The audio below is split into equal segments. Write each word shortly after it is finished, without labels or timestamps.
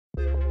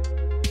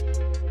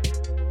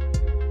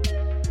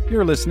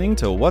You're listening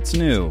to What's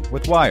New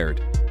with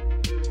Wired.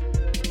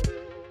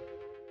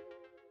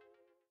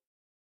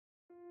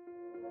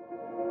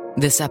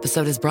 This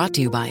episode is brought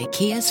to you by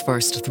Kia's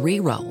first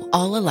 3-row,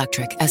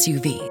 all-electric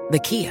SUV, the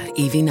Kia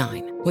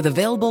EV9, with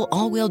available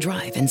all-wheel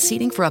drive and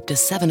seating for up to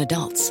 7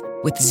 adults,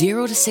 with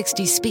 0 to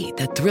 60 speed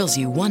that thrills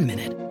you 1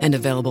 minute and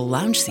available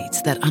lounge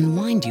seats that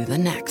unwind you the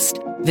next.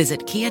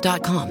 Visit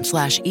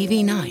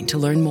kia.com/EV9 to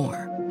learn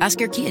more. Ask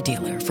your Kia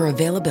dealer for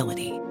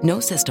availability. No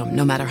system,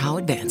 no matter how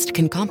advanced,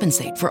 can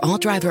compensate for all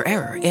driver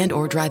error and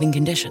or driving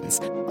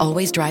conditions.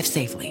 Always drive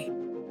safely.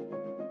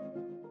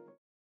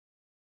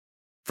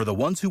 For the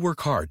ones who work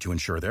hard to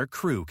ensure their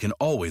crew can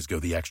always go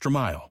the extra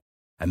mile,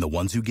 and the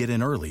ones who get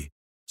in early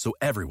so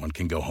everyone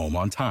can go home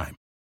on time,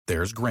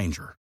 there's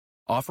Grainger,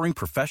 offering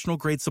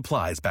professional-grade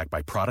supplies backed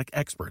by product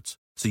experts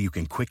so you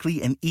can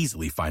quickly and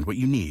easily find what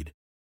you need.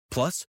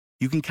 Plus,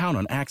 you can count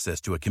on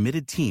access to a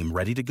committed team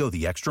ready to go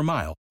the extra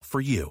mile for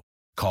you.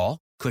 Call,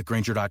 click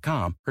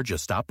Grainger.com, or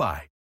just stop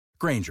by.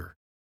 Grainger,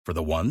 for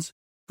the ones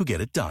who get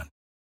it done.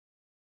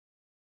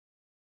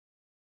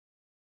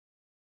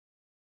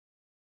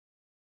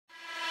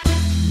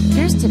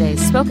 Here's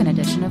today's spoken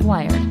edition of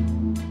Wired.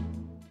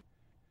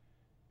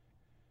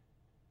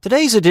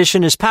 Today's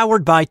edition is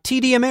powered by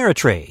TD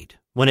Ameritrade.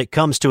 When it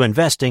comes to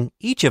investing,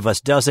 each of us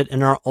does it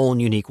in our own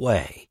unique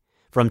way.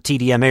 From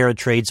TD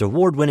Ameritrade's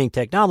award-winning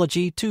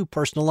technology to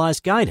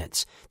personalized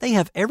guidance, they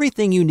have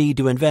everything you need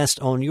to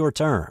invest on your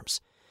terms.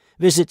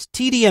 Visit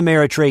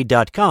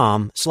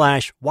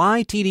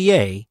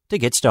tdameritrade.com/YTDA to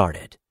get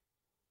started.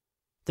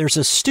 There's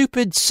a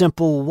stupid,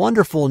 simple,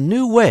 wonderful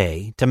new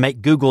way to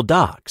make Google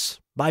Docs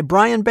by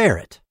Brian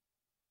Barrett.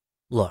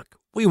 Look,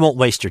 we won't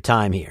waste your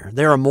time here.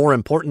 There are more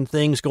important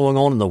things going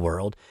on in the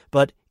world,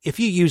 but if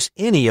you use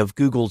any of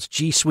Google's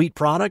G Suite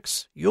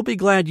products, you'll be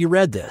glad you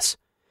read this.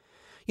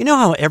 You know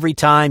how every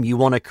time you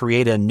want to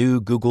create a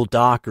new Google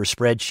Doc or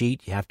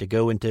spreadsheet, you have to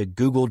go into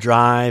Google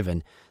Drive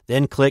and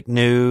then click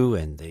New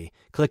and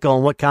click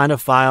on what kind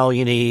of file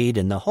you need,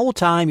 and the whole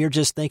time you're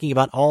just thinking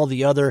about all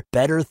the other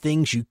better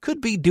things you could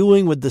be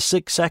doing with the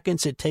 6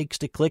 seconds it takes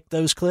to click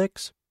those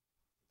clicks?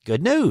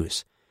 Good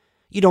news.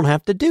 You don't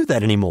have to do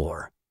that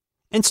anymore.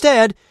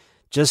 Instead,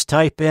 just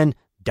type in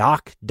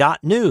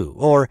doc.new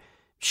or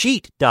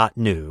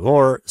sheet.new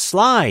or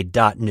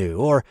slide.new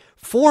or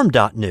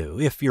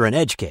form.new if you're an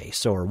edge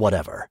case or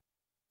whatever.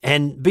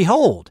 And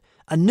behold,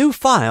 a new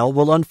file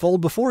will unfold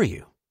before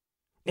you.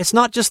 It's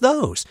not just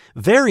those.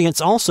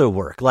 Variants also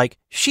work, like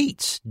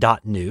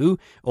sheets.new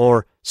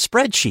or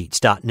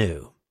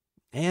spreadsheets.new.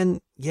 And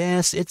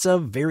yes, it's a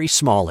very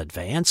small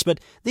advance, but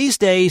these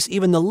days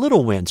even the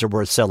little wins are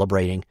worth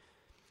celebrating.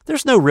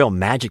 There's no real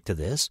magic to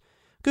this.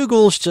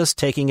 Google's just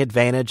taking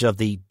advantage of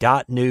the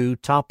 .new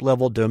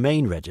top-level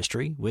domain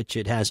registry, which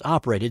it has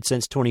operated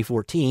since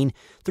 2014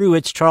 through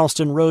its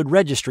Charleston Road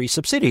Registry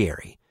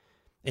subsidiary.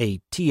 A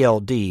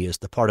TLD is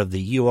the part of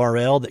the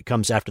URL that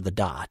comes after the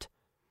dot.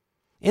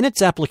 In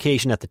its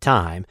application at the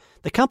time,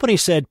 the company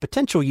said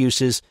potential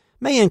uses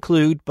may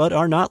include but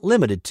are not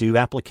limited to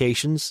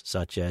applications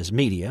such as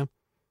media,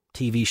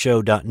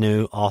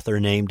 tvshow.new,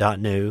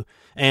 authorname.new,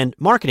 and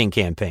marketing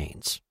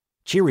campaigns,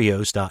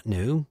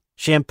 Cheerios.new,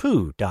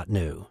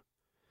 shampoo.new.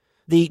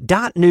 The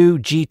 .new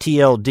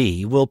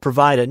GTLD will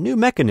provide a new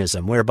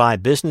mechanism whereby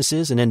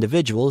businesses and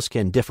individuals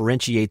can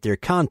differentiate their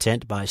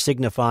content by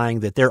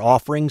signifying that their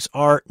offerings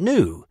are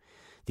new.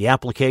 The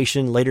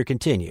application later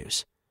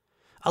continues.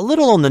 A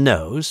little on the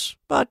nose,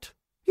 but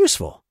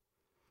useful.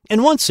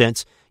 In one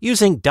sense,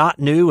 using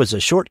 .new as a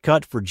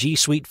shortcut for G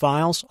Suite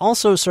files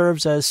also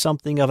serves as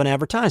something of an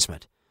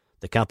advertisement.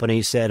 The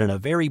company said in a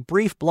very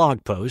brief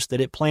blog post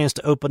that it plans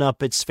to open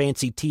up its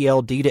fancy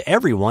TLD to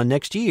everyone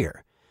next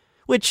year,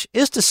 which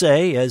is to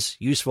say, as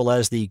useful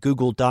as the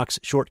Google Docs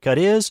shortcut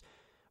is,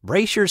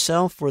 brace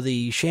yourself for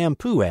the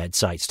shampoo ad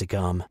sites to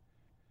come.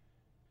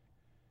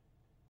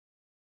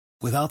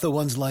 Without the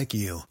ones like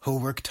you, who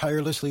work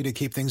tirelessly to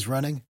keep things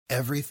running,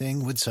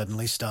 everything would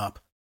suddenly stop.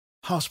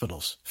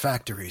 Hospitals,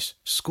 factories,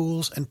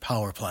 schools, and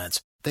power plants,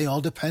 they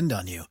all depend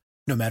on you.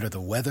 No matter the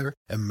weather,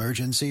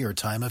 emergency, or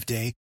time of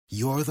day,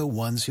 you're the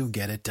ones who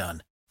get it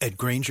done. At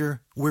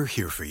Grainger, we're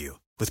here for you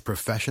with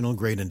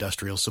professional-grade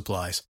industrial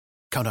supplies.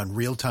 Count on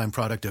real-time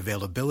product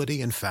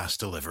availability and fast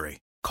delivery.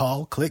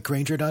 Call, click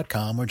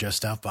Grainger.com, or just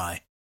stop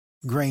by.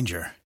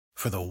 Grainger,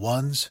 for the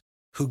ones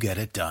who get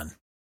it done.